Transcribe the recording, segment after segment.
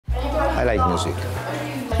I like music.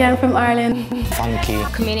 Yeah, I'm from Ireland. Funky.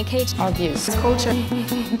 Communicate. Obvious. Culture.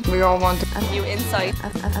 We all want A new insight. I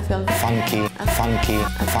feel Funky. Funky.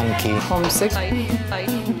 Funky. homesick.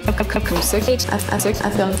 Homesick.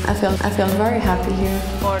 I feel very happy here.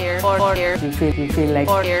 Here. You feel like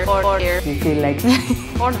you feel like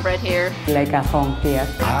Born and bred here. like at home here.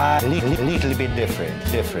 Little bit different.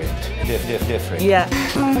 Yeah.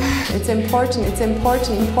 It's important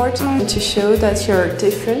to show that you're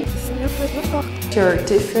different. You're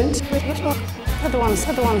different. I don't want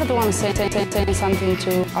to say something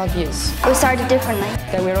too obvious. We started differently.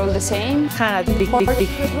 That we're all the same. Kind of big.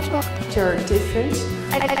 You're different,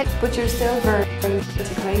 but you're still very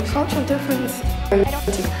integrated. Cultural difference.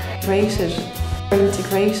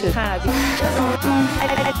 Integrated. Kind of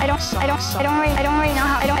I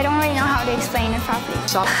don't really know how to explain it properly.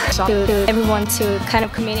 to everyone to kind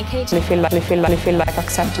of communicate. They feel like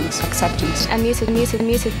acceptance. And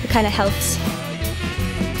music kind of helps.